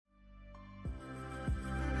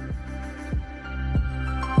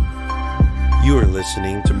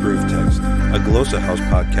listening to ProveText, a Glossa House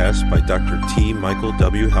podcast by Dr. T. Michael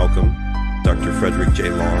W. Halcomb, Dr. Frederick J.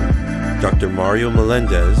 Long, Dr. Mario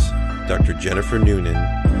Melendez, Dr. Jennifer Noonan,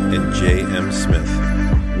 and J. M. Smith.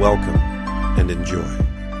 Welcome and enjoy.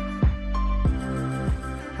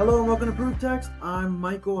 Hello and welcome to ProveText. I'm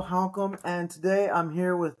Michael Halcomb, and today I'm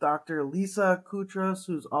here with Dr. Lisa Kutras,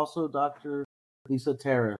 who's also Dr. Lisa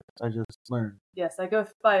Terra, I just learned. Yes, I go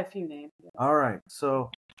by a few names. All right,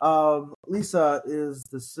 so Lisa is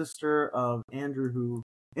the sister of Andrew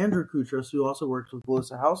Kutras, who also works with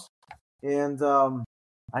Glossa House, and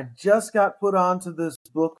I just got put onto this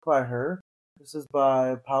book by her. This is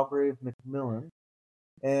by Palgrave Macmillan,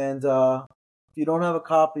 and if you don't have a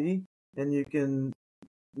copy, and you can,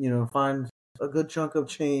 find a good chunk of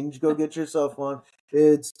change, go get yourself one.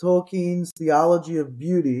 It's Tolkien's Theology of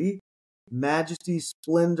Beauty, Majesty,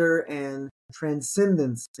 Splendor, and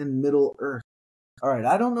Transcendence in Middle-earth. All right,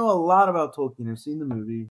 I don't know a lot about Tolkien. I've seen the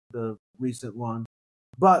movie, the recent one,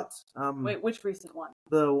 but Wait, which recent one?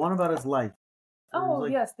 The one about his life. Oh,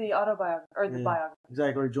 yes, the autobiography or the biography.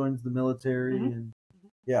 Exactly, he joins the military, Mm-hmm. and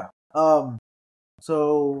yeah.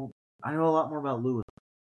 So I know a lot more about Lewis.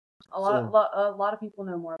 A lot of people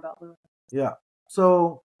know more about Lewis. Yeah.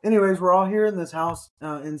 So, anyways, we're all here in this house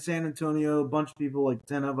in San Antonio. A bunch of people, like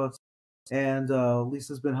 10 of us. And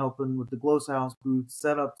Lisa's been helping with the Glossa House booth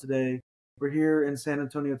set up today. We're here in San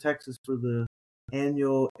Antonio, Texas for the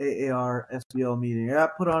annual AAR SBL meeting. I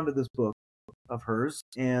got put onto this book of hers.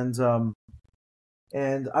 And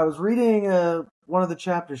I was reading one of the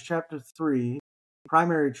chapters, chapter 3,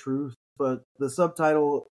 Primary Truth, but the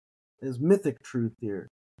subtitle is Mythic Truth here.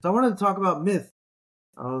 So I wanted to talk about myth.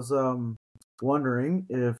 I was wondering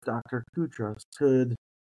if Dr. Kutras could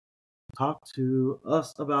talk to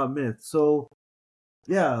us about myth. So,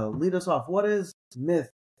 yeah, lead us off. What is myth,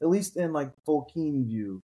 at least in like Tolkien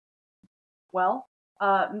view? Well,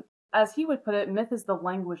 as he would put it, myth is the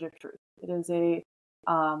language of truth. It is a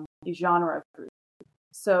genre of truth.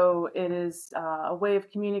 So it is a way of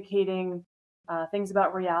communicating things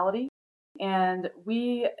about reality. And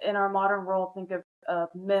we, in our modern world, think of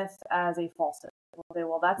myth as a falsehood. We'll say,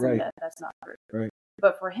 well, that's Right. a myth. That's not true. Right.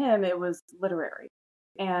 But for him, it was literary.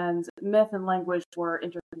 And myth and language were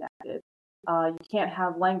interconnected. You can't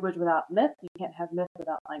have language without myth. You can't have myth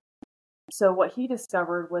without language. So what he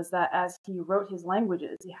discovered was that as he wrote his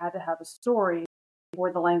languages, he had to have a story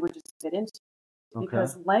for the languages to fit into. Okay.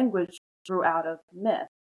 Because language grew out of myth.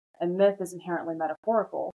 And myth is inherently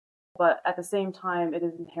metaphorical, but at the same time, it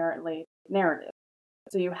is inherently narrative.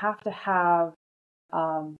 So you have to have,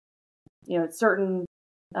 certain,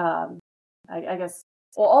 I guess,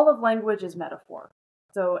 well, all of language is metaphor.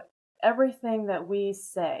 So everything that we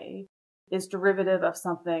say is derivative of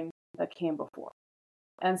something that came before.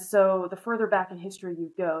 And so the further back in history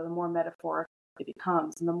you go, the more metaphoric it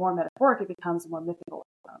becomes. And the more metaphoric it becomes, the more mythical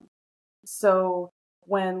it becomes. So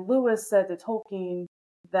when Lewis said to Tolkien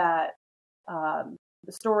that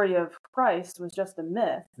the story of Christ was just a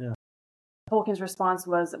myth, yeah. Tolkien's response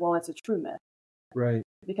was, well, it's a true myth. Right.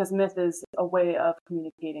 Because myth is a way of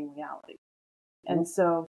communicating reality. And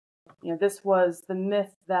so, this was the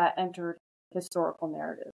myth that entered historical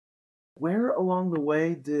narrative. Where along the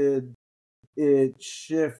way did it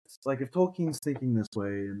shift? Like, if Tolkien's thinking this way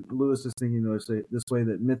and Lewis is thinking this way,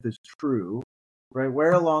 that myth is true, right?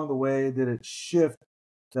 Where along the way did it shift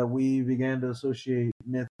that we began to associate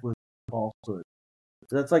myth with falsehood?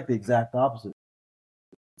 That's like the exact opposite.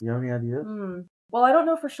 Do you have any ideas? Well, I don't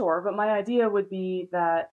know for sure, but my idea would be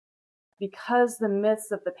that because the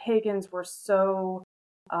myths of the pagans were so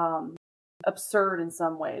absurd in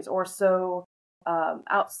some ways, or so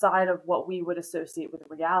outside of what we would associate with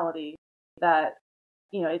reality, that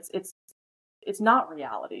it's not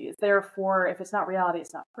reality. Therefore, if it's not reality,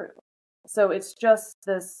 it's not true. So it's just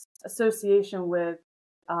this association with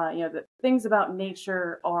the things about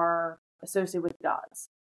nature are associated with gods,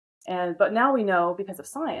 but now we know because of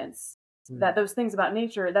science that those things about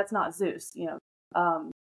nature, that's not Zeus.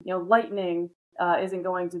 Lightning isn't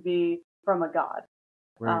going to be from a god.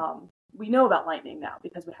 Right. We know about lightning now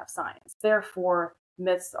because we have science. Therefore,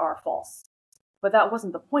 myths are false. But that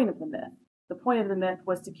wasn't the point of the myth. The point of the myth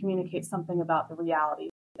was to communicate something about the reality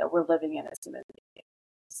that we're living in as human beings.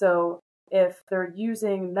 So if they're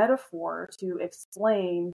using metaphor to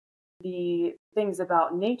explain the things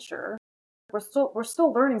about nature, we're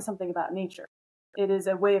still learning something about nature. It is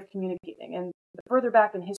a way of communicating. And the further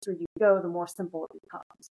back in history you go, the more simple it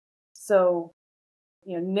becomes. So,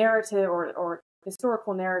 narrative or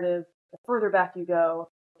historical narrative, the further back you go,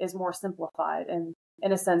 is more simplified and,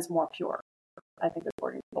 in a sense, more pure, I think,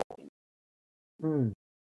 according to Tolkien.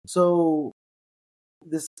 So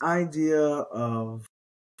this idea of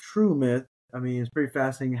true myth, I mean, it's pretty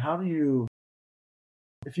fascinating. How do you,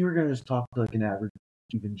 if you were going to just talk to like an average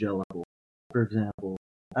evangelical, for example,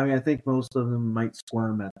 I mean, I think most of them might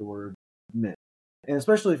squirm at the word myth. And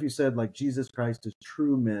especially if you said like Jesus Christ is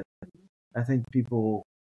true myth, I think people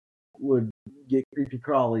would get creepy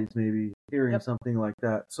crawlies maybe hearing something like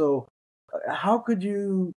that. So how could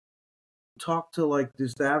you talk to like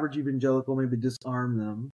just the average evangelical, maybe disarm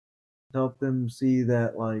them, help them see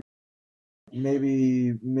that like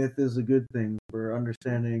maybe myth is a good thing for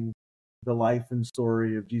understanding the life and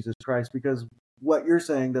story of Jesus Christ? Because what you're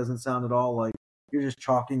saying doesn't sound at all like you're just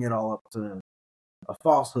chalking it all up to a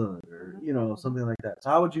falsehood or something like that. So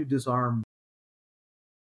how would you disarm?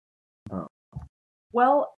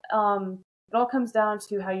 Well, it all comes down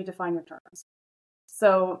to how you define your terms.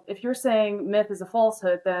 So if you're saying myth is a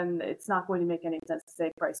falsehood, then it's not going to make any sense to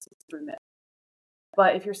say Christ is through myth.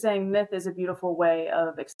 But if you're saying myth is a beautiful way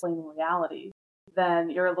of explaining reality, then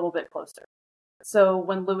you're a little bit closer. So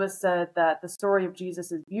when Lewis said that the story of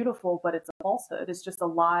Jesus is beautiful, but it's a falsehood, it's just a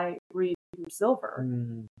lie breathed through silver.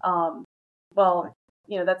 Well,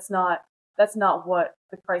 that's not what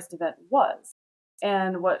the Christ event was.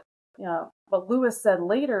 And what Lewis said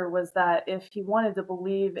later was that if he wanted to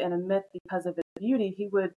believe in a myth because of its beauty, he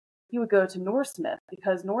would go to Norse myth,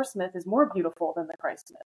 because Norse myth is more beautiful than the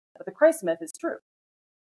Christ myth. But the Christ myth is true.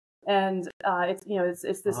 And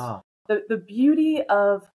it's this the beauty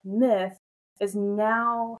of myth is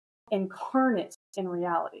now incarnate in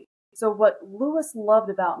reality. So what Lewis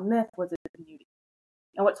loved about myth was its beauty,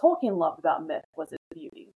 and what Tolkien loved about myth was its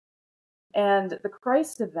beauty. And the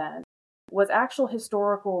Christ event was actual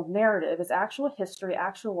historical narrative, it's actual history,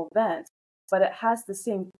 actual event, but it has the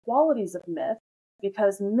same qualities of myth,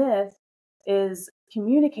 because myth is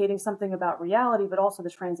communicating something about reality, but also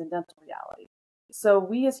the transcendental reality. So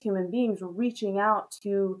we as human beings were reaching out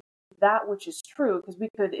to that which is true, because we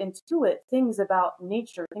could intuit things about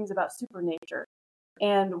nature, things about supernature.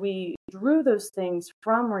 And we drew those things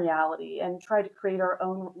from reality and tried to create our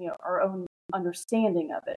own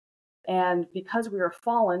understanding of it. And because we are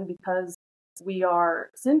fallen, because we are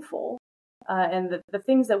sinful, and the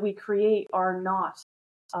things that we create are not,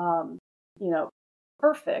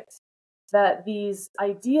 perfect, that these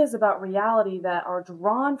ideas about reality that are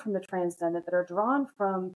drawn from the transcendent, that are drawn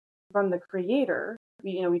from the Creator,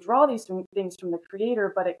 we draw these things from the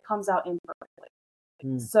Creator, but it comes out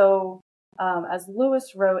imperfectly. So, as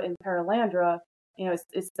Lewis wrote in Paralandra,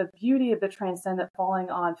 it's the beauty of the transcendent falling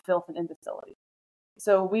on filth and imbecility.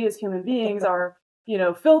 So we as human beings are,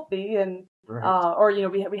 filthy, and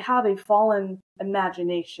we have a fallen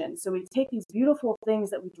imagination. So we take these beautiful things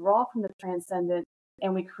that we draw from the transcendent,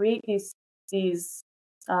 and we create these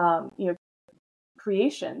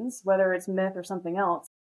creations, whether it's myth or something else,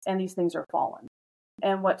 and these things are fallen.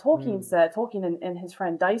 And what Tolkien said, Tolkien and his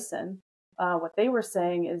friend Dyson, what they were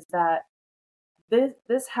saying is that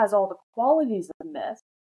this has all the qualities of myth,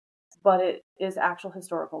 but it is actual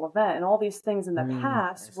historical event. And all these things in the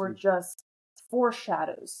past were just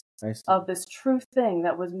foreshadows of this true thing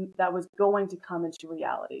that was going to come into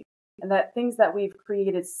reality. And that things that we've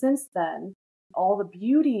created since then, all the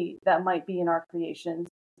beauty that might be in our creations,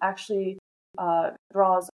 actually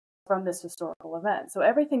draws from this historical event. So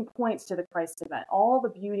everything points to the Christ event. All the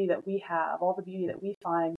beauty that we have, all the beauty that we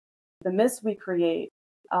find, the myths we create,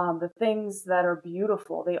 the things that are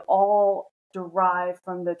beautiful, they all derive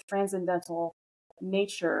from the transcendental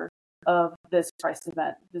nature of this Christ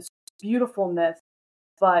event, this beautiful myth.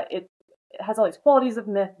 But it has all these qualities of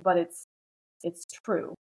myth, but it's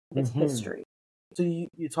true. It's history. So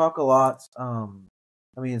you talk a lot.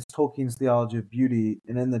 It's Tolkien's theology of beauty,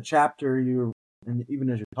 and in the chapter and even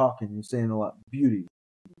as you're talking, you're saying a lot beauty,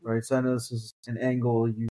 right? So I know this is an angle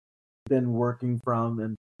you've been working from,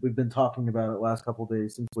 and we've been talking about it last couple of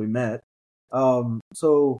days since we met.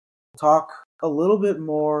 So talk a little bit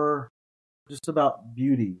more just about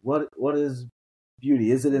beauty. What is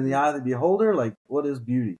beauty? Is it in the eye of the beholder? Like, what is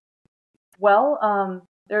beauty? Well,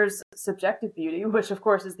 there's subjective beauty, which of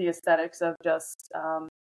course is the aesthetics of just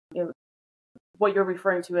what you're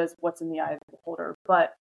referring to as what's in the eye of the beholder.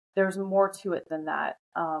 But there's more to it than that.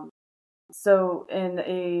 So in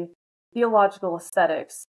a theological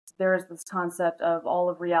aesthetics, there's this concept of all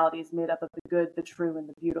of reality is made up of the good, the true, and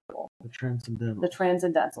the beautiful. The transcendental. The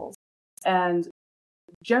transcendentals. And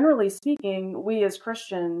generally speaking, we as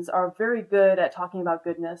Christians are very good at talking about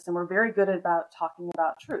goodness, and we're very good about talking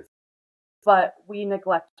about truth. But we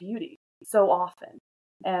neglect beauty so often.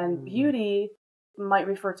 And beauty might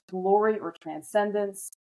refer to glory or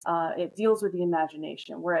transcendence. It deals with the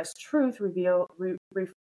imagination, whereas truth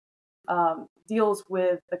deals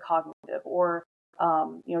with the cognitive, or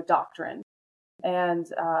doctrine. And,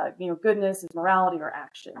 goodness is morality or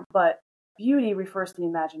action. But beauty refers to the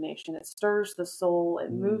imagination. It stirs the soul.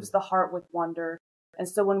 It moves the heart with wonder. And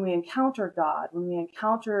so when we encounter God, when we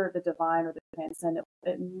encounter the divine or the transcendent,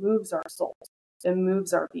 it moves our souls. It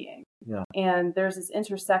moves our being. Yeah. And there's this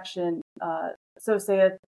intersection, so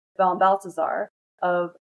saith Balthazar,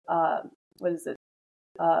 of,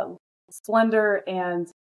 splendor and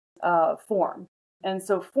form. And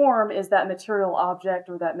so form is that material object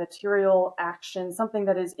or that material action, something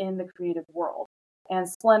that is in the creative world. And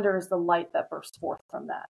splendor is the light that bursts forth from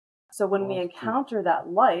that. So when we encounter that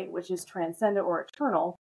light, which is transcendent or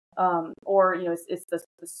eternal, it's the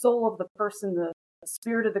soul of the person, the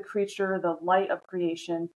spirit of the creature, the light of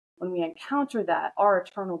creation. When we encounter that, our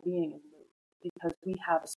eternal being is moved because we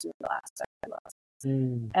have a spiritual aspect of us.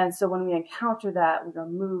 And so when we encounter that, we are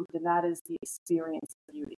moved, and that is the experience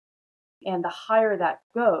of beauty. And the higher that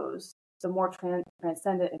goes, the more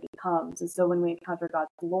transcendent it becomes. And so when we encounter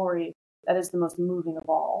God's glory, that is the most moving of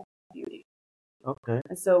all beauty. Okay.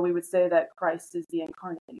 And so we would say that Christ is the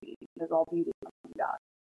incarnate beauty because all beauty comes from God.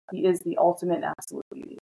 He is the ultimate and absolute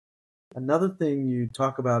beauty. Another thing you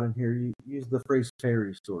talk about in here, you use the phrase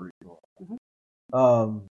fairy story.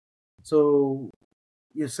 So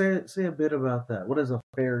you say a bit about that. What is a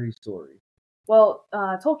fairy story? Well,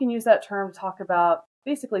 Tolkien used that term to talk about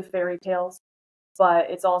basically fairy tales, but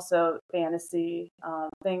it's also fantasy,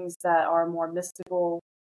 things that are more mystical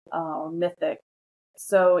or mythic.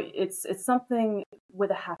 So it's something with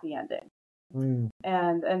a happy ending,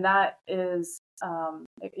 and that is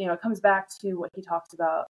it comes back to what he talks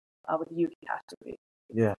about with the eucatastrophe.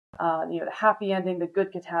 Yeah. The happy ending, the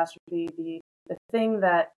good catastrophe, the thing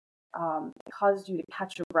that causes you to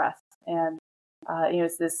catch your breath, and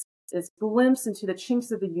it's this glimpse into the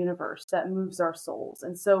chinks of the universe that moves our souls.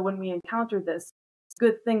 And so when we encounter this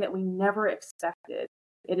good thing that we never expected,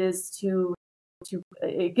 it is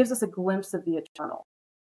it gives us a glimpse of the eternal.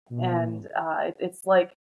 And it's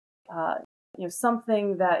like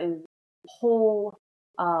something that is whole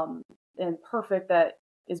and perfect, that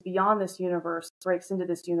is beyond this universe, breaks into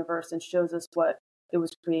this universe and shows us what it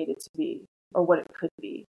was created to be or what it could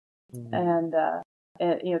be. And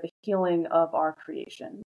the healing of our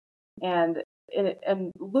creation. And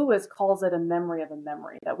Lewis calls it a memory of a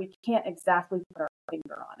memory, that we can't exactly put our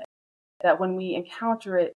finger on it. That when we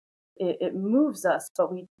encounter it, it moves us,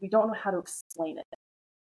 but we don't know how to explain it.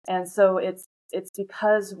 And so it's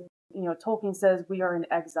because Tolkien says we are in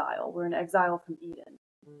exile. We're in exile from Eden.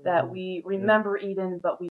 That we remember Eden,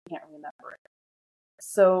 but we can't remember it.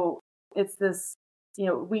 So it's this,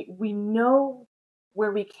 we know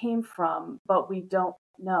where we came from, but we don't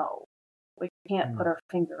know. We can't put our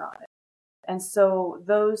finger on it. And so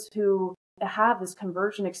those who have this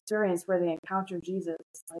conversion experience where they encounter Jesus,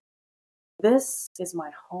 like, this is my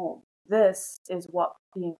home. This is what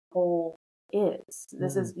being whole is.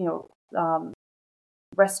 This is,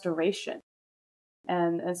 restoration.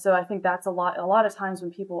 And so I think that's a lot of times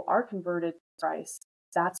when people are converted to Christ,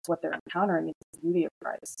 that's what they're encountering, is the beauty of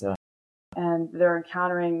Christ. Yeah. And they're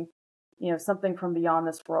encountering, something from beyond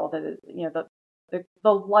this world that is,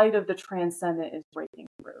 the light of the transcendent is breaking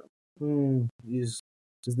through. Is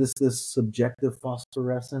this subjective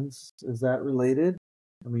phosphorescence? Is that related?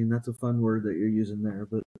 I mean, that's a fun word that you're using there,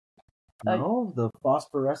 but no, the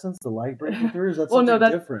phosphorescence, the light breaking through, is that something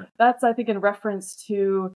different? That's, I think, in reference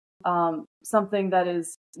to something that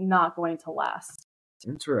is not going to last.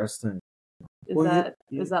 Interesting.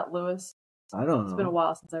 Is that Lewis? I don't know. It's been a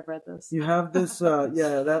while since I've read this. You have this,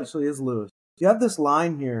 that actually is Lewis. You have this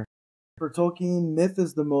line here. For Tolkien, myth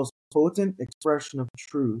is the most potent expression of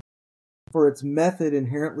truth, for its method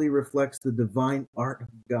inherently reflects the divine art of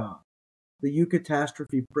God. The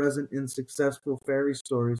eucatastrophe present in successful fairy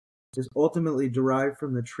stories is ultimately derived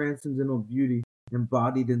from the transcendental beauty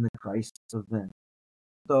embodied in the Christ event.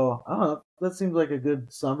 So, I don't know, that seems like a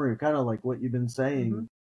good summary, kind of like what you've been saying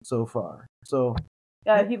so far. So,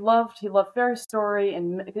 yeah, he loved fairy story,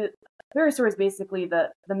 and fairy story is basically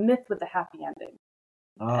the myth with the happy ending.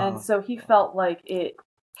 And so he felt like it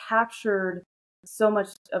captured so much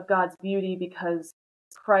of God's beauty because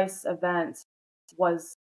Christ's event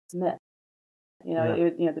was myth,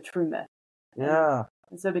 the true myth. Yeah.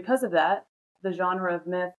 And so because of that, the genre of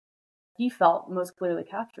myth, he felt, most clearly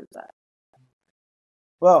captures that.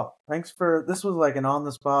 Well, this was like an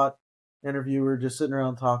on-the-spot interview. We were just sitting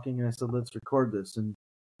around talking, and I said, let's record this. And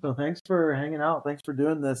so thanks for hanging out. Thanks for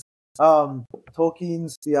doing this.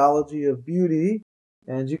 Tolkien's Theology of Beauty,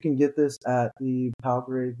 and you can get this at the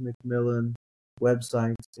Palgrave Macmillan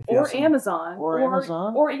website. Or Amazon. Or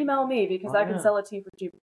Amazon. Or email me, because I can sell it to you for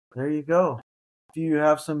cheaper. There you go. If you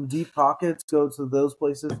have some deep pockets, go to those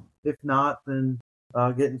places. If not, then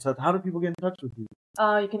get in touch. How do people get in touch with you?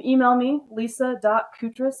 You can email me,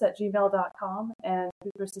 lisa.koutras@gmail.com, and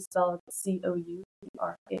Koutras is spelled Couras.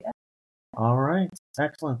 All right.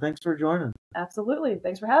 Excellent. Thanks for joining. Absolutely.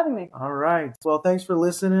 Thanks for having me. All right. Well, thanks for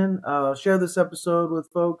listening. Share this episode with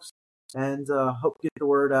folks, and hope get the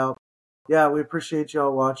word out. Yeah, we appreciate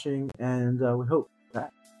y'all watching, and we hope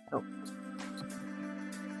that helps.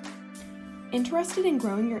 Interested in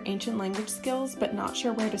growing your ancient language skills but not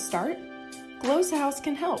sure where to start? Glossa House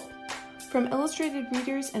can help. From illustrated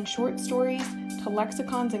readers and short stories to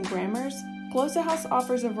lexicons and grammars, Glossa House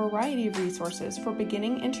offers a variety of resources for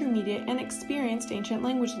beginning, intermediate, and experienced ancient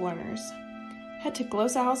language learners. Head to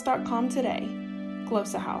glossahouse.com today.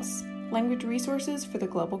 Glossa House, language resources for the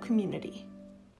global community.